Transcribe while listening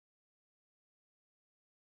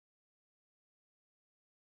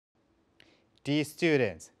Dear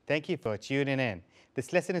students, thank you for tuning in.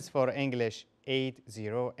 This lesson is for English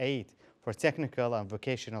 808 for technical and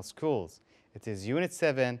vocational schools. It is Unit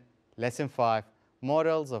 7, Lesson 5,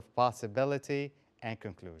 Models of Possibility and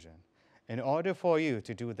Conclusion. In order for you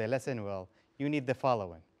to do the lesson well, you need the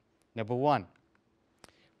following. Number 1,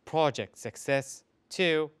 project success.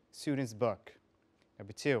 2, student's book.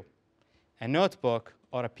 Number 2, a notebook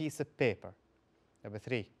or a piece of paper. Number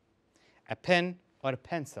 3, a pen or a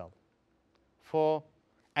pencil. 4,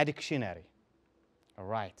 a dictionary. All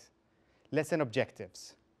right. Lesson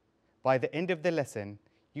objectives. By the end of the lesson,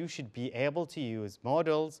 you should be able to use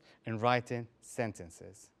models in writing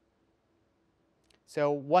sentences.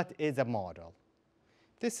 So what is a model?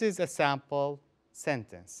 This is a sample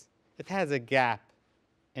sentence. It has a gap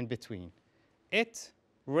in between. It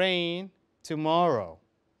rain tomorrow.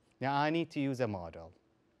 Now I need to use a model.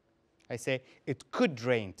 I say, it could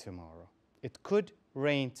rain tomorrow. It could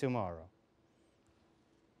rain tomorrow.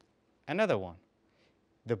 Another one.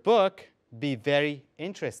 The book be very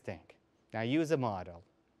interesting. Now use a model.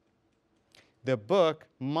 The book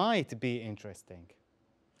might be interesting.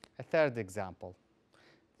 A third example.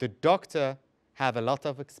 The doctor have a lot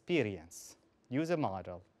of experience. Use a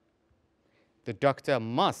model. The doctor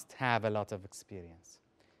must have a lot of experience.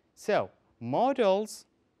 So models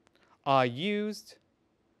are used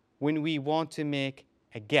when we want to make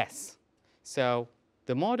a guess. So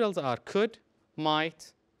the models are could,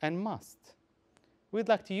 might, and must. We'd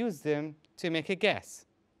like to use them to make a guess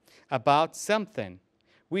about something.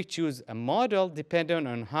 We choose a model depending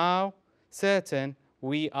on how certain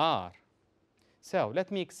we are. So let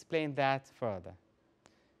me explain that further.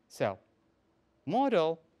 So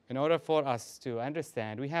model, in order for us to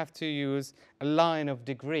understand, we have to use a line of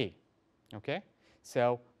degree. Okay?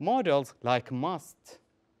 So models like must,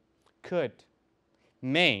 could,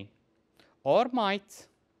 may, or might,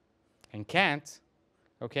 and can't,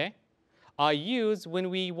 okay, are used when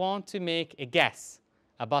we want to make a guess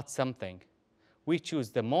about something. We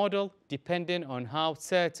choose the model depending on how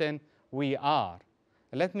certain we are.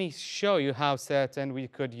 Let me show you how certain we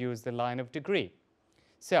could use the line of degree.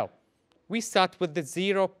 So we start with the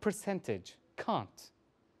 0%. Can't.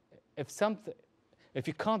 If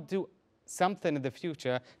you can't do something in the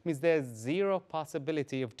future, it means there's zero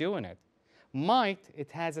possibility of doing it. Might,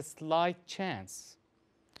 it has a slight chance.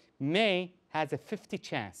 May has a 50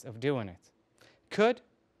 chance of doing it. Could,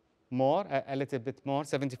 more, a little bit more,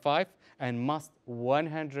 75, and must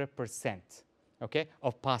 100%, okay,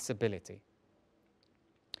 of possibility.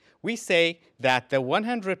 We say that the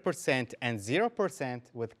 100% and 0%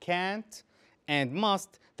 with can't and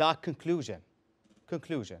must, they are conclusion.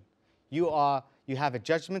 You have a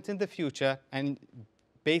judgment in the future and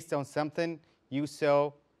based on something you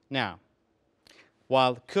saw now.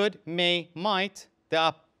 While could, may, might, they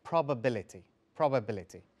are probability.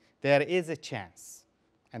 There is a chance,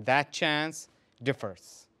 and that chance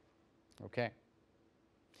differs. Okay?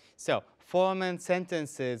 So formal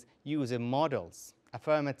sentences using models.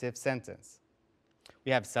 Affirmative sentence.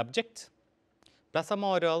 We have subject plus a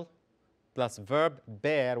model plus verb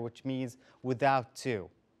bear, which means without to,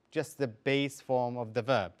 just the base form of the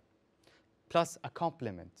verb, plus a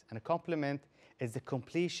complement. And a complement is the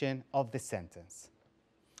completion of the sentence.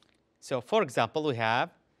 So for example, we have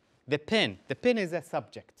the pen. The pen is a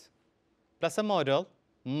subject plus a model,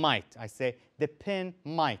 might. I say the pen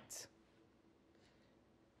might.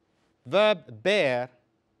 Verb bear,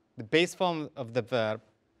 the base form of the verb,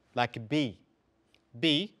 like be,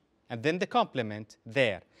 and then the complement,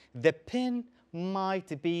 there. The pen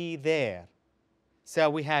might be there. So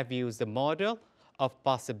we have used the model of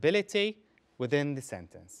possibility within the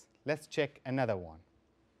sentence. Let's check another one.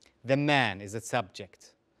 The man is a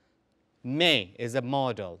subject. May is a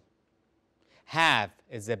model. Have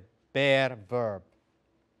is a bare verb.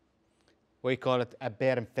 We call it a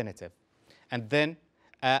bare infinitive. And then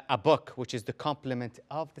a book, which is the complement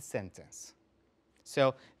of the sentence.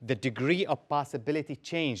 So the degree of possibility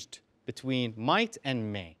changed between might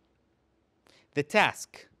and may. The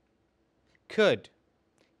task could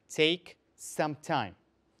take some time.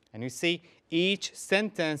 And you see, each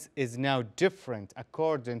sentence is now different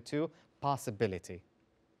according to possibility.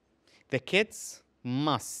 The kids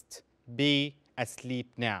must be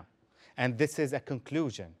asleep now. And this is a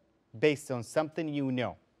conclusion based on something you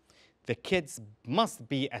know. The kids must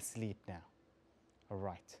be asleep now. All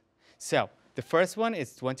right. So the first one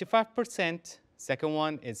is 25%. Second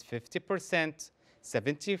one is 50%.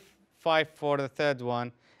 75 for the third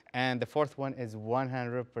one. And the fourth one is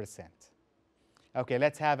 100%. Okay,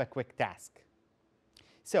 let's have a quick task.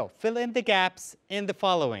 So fill in the gaps in the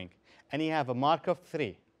following. And you have a mark of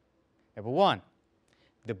 3. Number 1,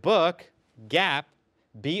 the book gap,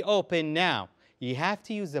 be open now. You have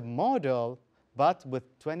to use a model, but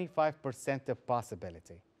with 25% of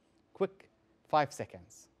possibility. Quick 5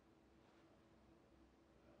 seconds.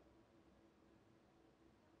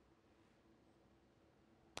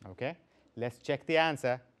 Okay, let's check the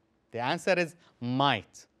answer. The answer is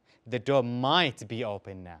might. The door might be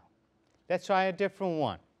open now. Let's try a different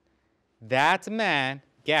one. That man,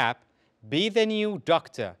 gap, be the new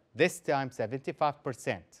doctor. This time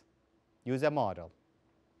 75%. Use a model.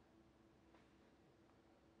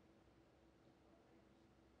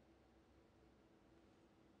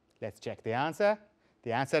 Let's check the answer.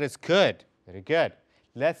 The answer is good. Very good.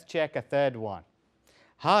 Let's check a third one.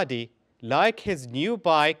 Hadi, like his new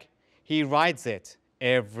bike, he rides it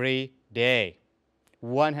every day.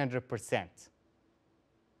 100%.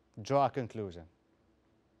 Draw a conclusion.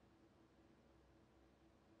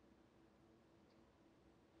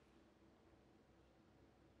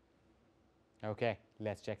 Okay,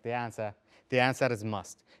 let's check the answer. The answer is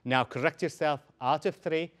must. Now correct yourself out of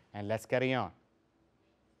 3 and let's carry on.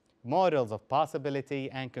 Models of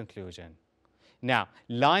possibility and conclusion. Now,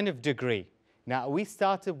 line of degree. Now, we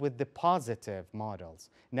started with the positive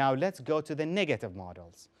models. Now, let's go to the negative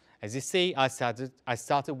models. As you see, I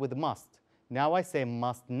started with must. Now I say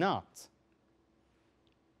must not.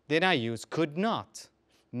 Then I use could not,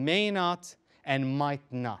 may not, and might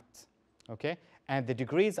not. Okay? And the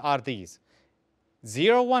degrees are these.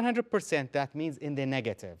 0, 100%, that means in the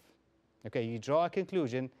negative. Okay, you draw a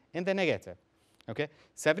conclusion in the negative. Okay,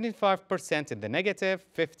 75% in the negative,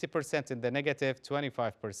 50% in the negative,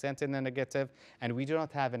 25% in the negative, and we do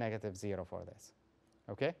not have a negative 0 for this.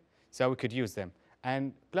 Okay, so we could use them.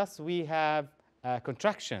 And plus we have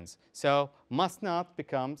contractions. So must not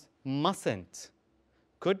becomes mustn't.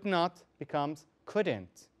 Could not becomes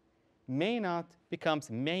couldn't. May not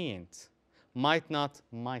becomes mayn't. Might not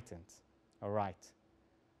mightn't. All right.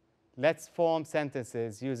 Let's form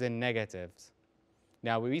sentences using negatives.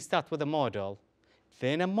 Now we start with a model,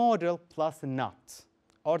 then a model plus not,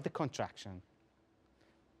 or the contraction.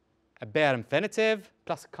 A bare infinitive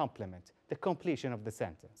plus complement, the completion of the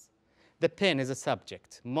sentence. The pen is a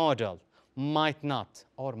subject, model, might not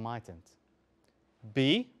or mightn't.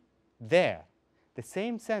 Be there, the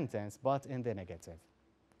same sentence but in the negative.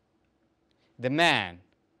 The man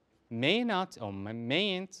may not or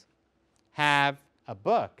mayn't have a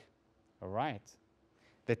book. All right.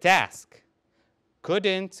 The task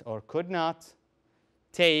couldn't or could not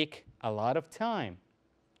take a lot of time.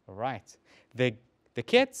 All right. The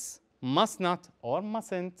kids must not or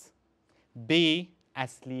mustn't be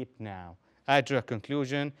asleep now. I drew a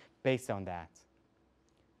conclusion based on that.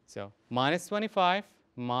 So minus 25,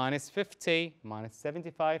 minus 50, minus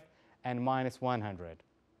 75, and minus 100.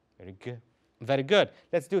 Very good. Very good.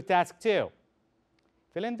 Let's do task 2.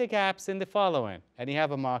 Fill in the gaps in the following, and you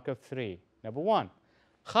have a mark of 3. Number 1,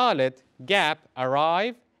 Khalid, gap,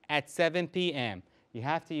 arrive at 7 p.m. You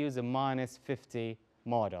have to use a minus 50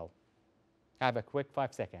 model. Have a quick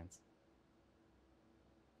 5 seconds.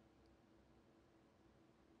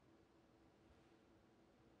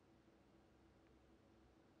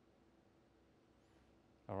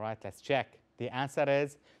 All right, let's check. The answer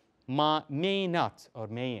is may not or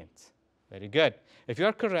mayn't. Very good. If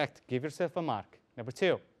you're correct, give yourself a mark. Number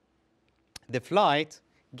 2, the flight,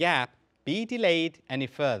 gap, be delayed any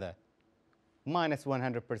further. Minus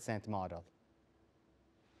 100% model.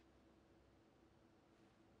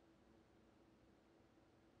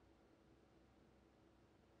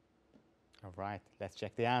 All right, let's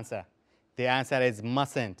check the answer. The answer is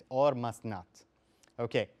mustn't or must not.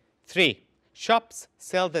 Okay, 3, shops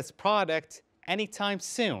sell this product anytime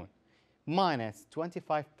soon. Minus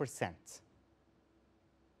 25%.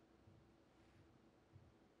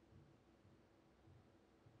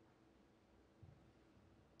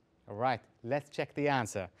 All right, let's check the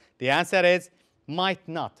answer. The answer is might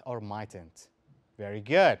not or mightn't. Very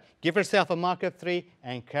good. Give yourself a mark of 3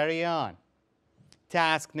 and carry on.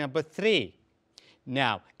 Task number 3.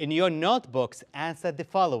 Now, in your notebooks, answer the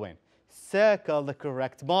following. Circle the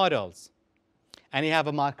correct models. And you have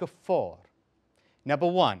a mark of 4. Number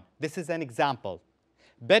 1, this is an example.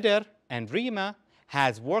 Bedr and Rima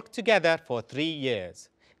has worked together for 3 years.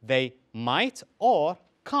 They might or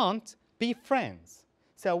can't be friends.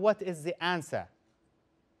 So what is the answer?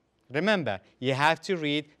 Remember, you have to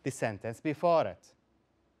read the sentence before it.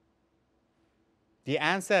 The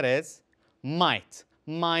answer is might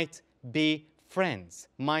be friends,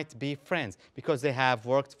 because they have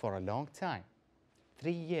worked for a long time,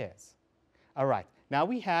 3 years. All right, now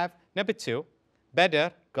we have number 2.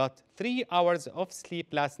 Bedr got 3 hours of sleep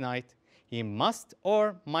last night. He must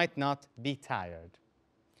or might not be tired.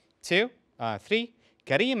 2, 3.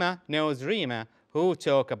 Karima knows Rima who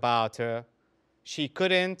talk about her. She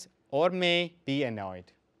couldn't or may be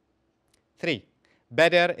annoyed. 3.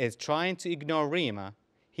 Badr is trying to ignore Rima.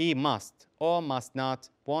 He must or must not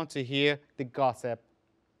want to hear the gossip.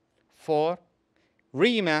 4.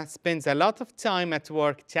 Rima spends a lot of time at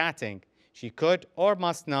work chatting. She could or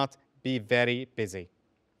must not be very busy.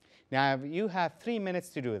 Now you have 3 minutes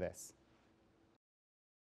to do this.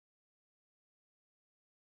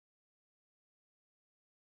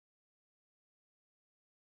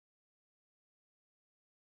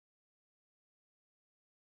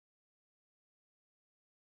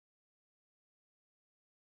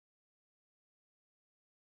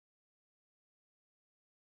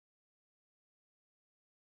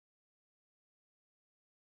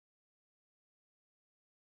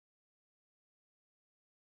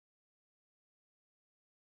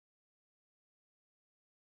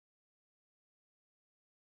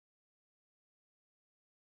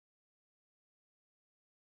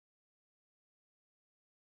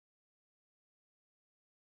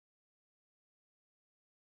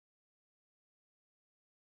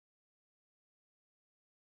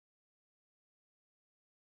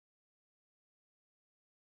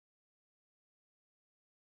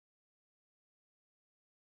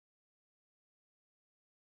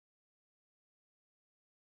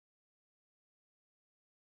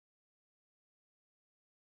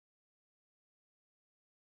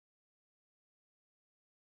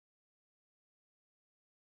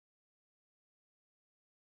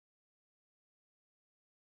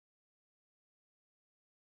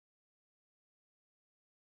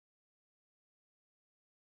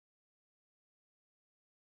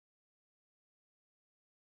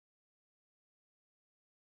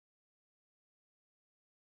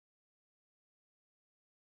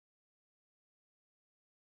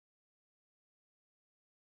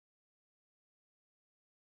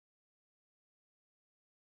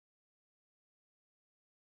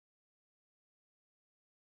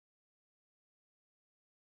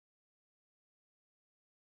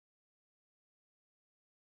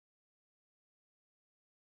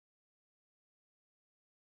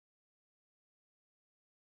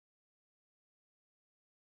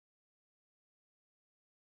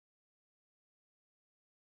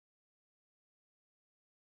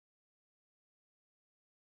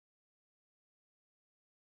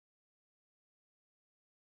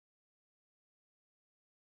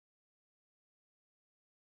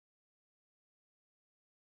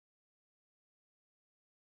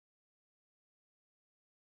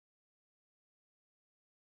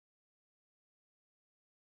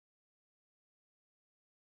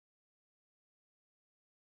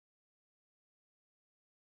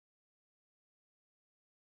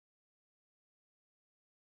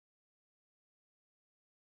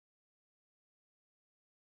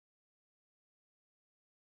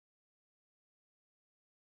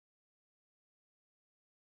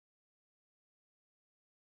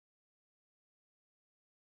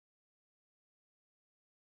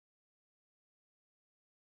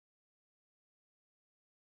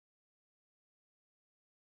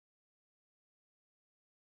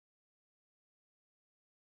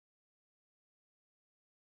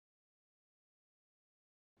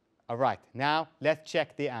 All right, now let's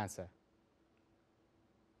check the answer.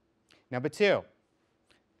 Number 2,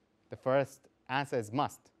 the first answer is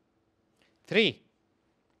must. 3,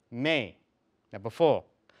 may. Number 4,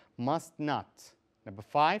 must not. Number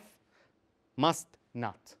 5, must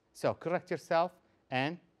not. So correct yourself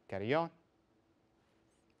and carry on.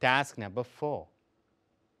 Task number 4.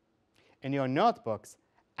 In your notebooks,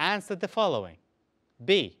 answer the following.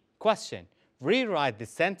 B, question. Rewrite the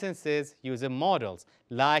sentences using models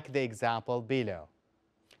like the example below.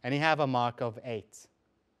 And you have a mark of 8.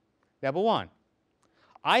 Number 1,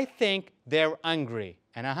 I think they're angry,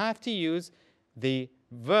 and I have to use the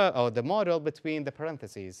verb or the model between the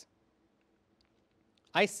parentheses.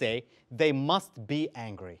 I say they must be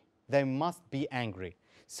angry. They must be angry.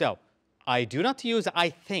 So I do not use I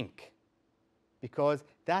think because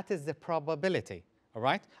that is the probability. All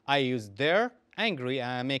right? I use they're angry and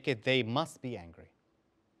I make it they must be angry.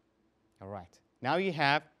 All right. Now you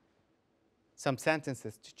have some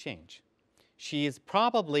sentences to change. She is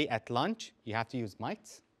probably at lunch. You have to use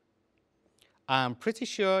might. I'm pretty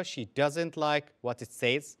sure she doesn't like what it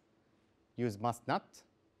says. Use must not.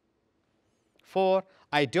 4,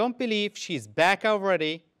 I don't believe she's back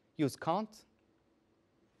already. Use can't.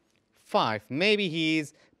 5, maybe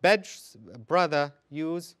he's Bedr's brother.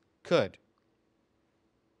 Use could.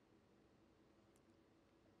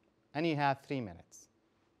 And you have 3 minutes.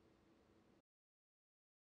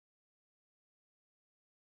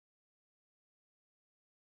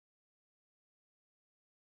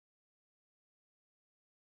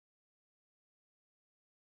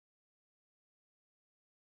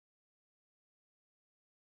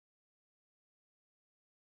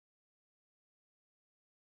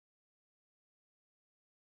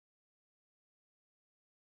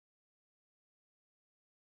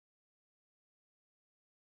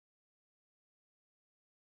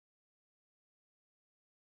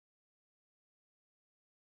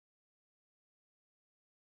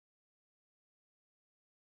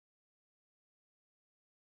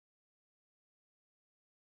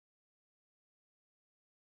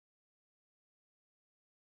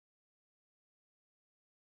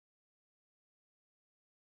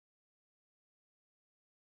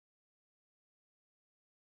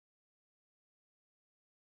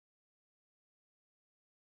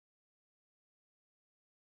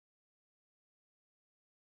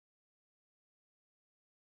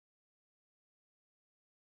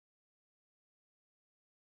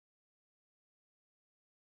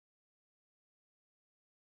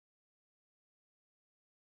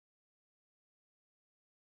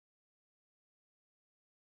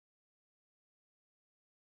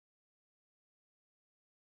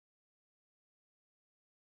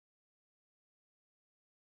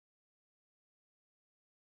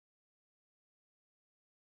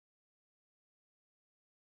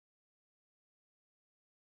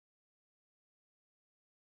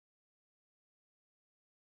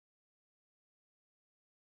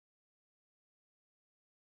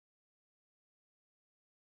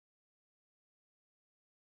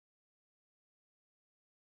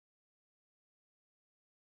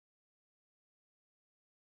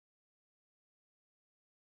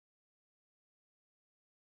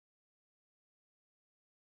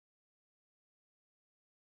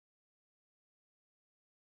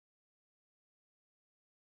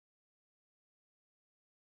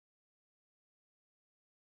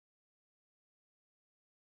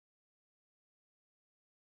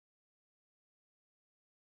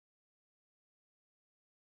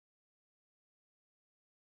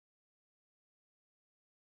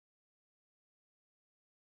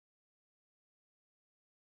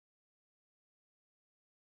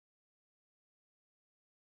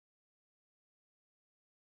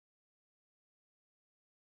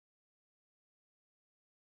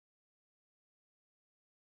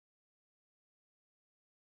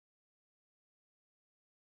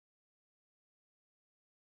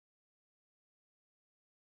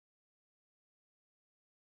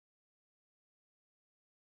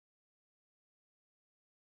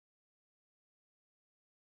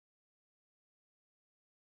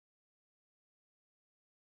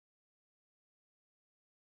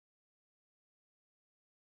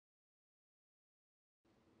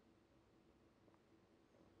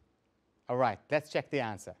 All right, let's check the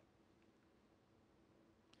answer.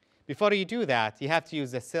 Before you do that, you have to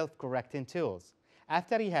use the self-correcting tools.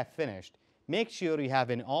 After you have finished, make sure you have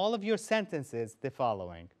in all of your sentences the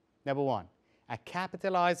following. Number 1, a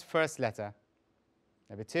capitalized first letter.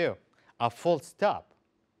 Number 2, a full stop.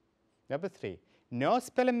 Number 3, no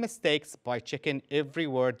spelling mistakes by checking every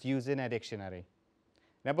word using a dictionary.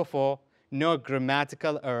 Number 4, no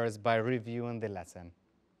grammatical errors by reviewing the lesson.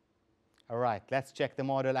 All right, let's check the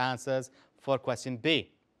model answers for question B.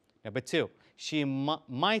 Number 2, she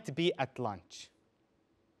might be at lunch.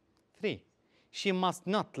 3, she must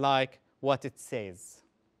not like what it says.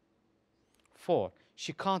 4,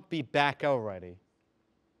 she can't be back already.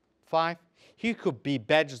 5, he could be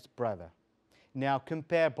Bed's brother. Now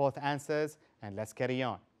compare both answers and let's carry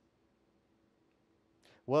on.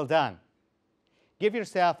 Well done. Give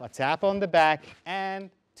yourself a tap on the back and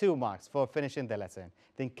 2 marks for finishing the lesson.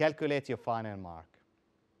 Then calculate your final mark.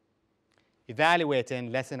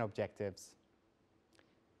 Evaluating lesson objectives.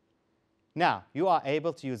 Now, you are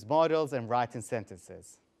able to use models and writing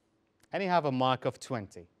sentences. And you have a mark of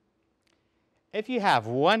 20. If you have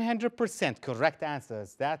 100% correct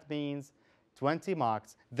answers, that means 20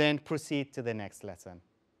 marks, then proceed to the next lesson.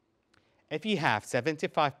 If you have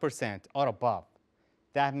 75% or above,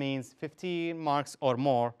 that means 15 marks or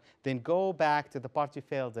more, then go back to the part you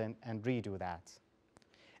failed in and redo that.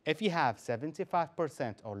 If you have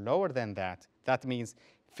 75% or lower than that, that means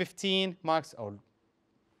 15 marks or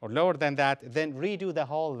lower than that, then redo the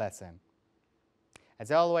whole lesson.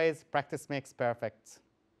 As always, practice makes perfect.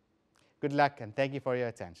 Good luck and thank you for your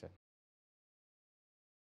attention.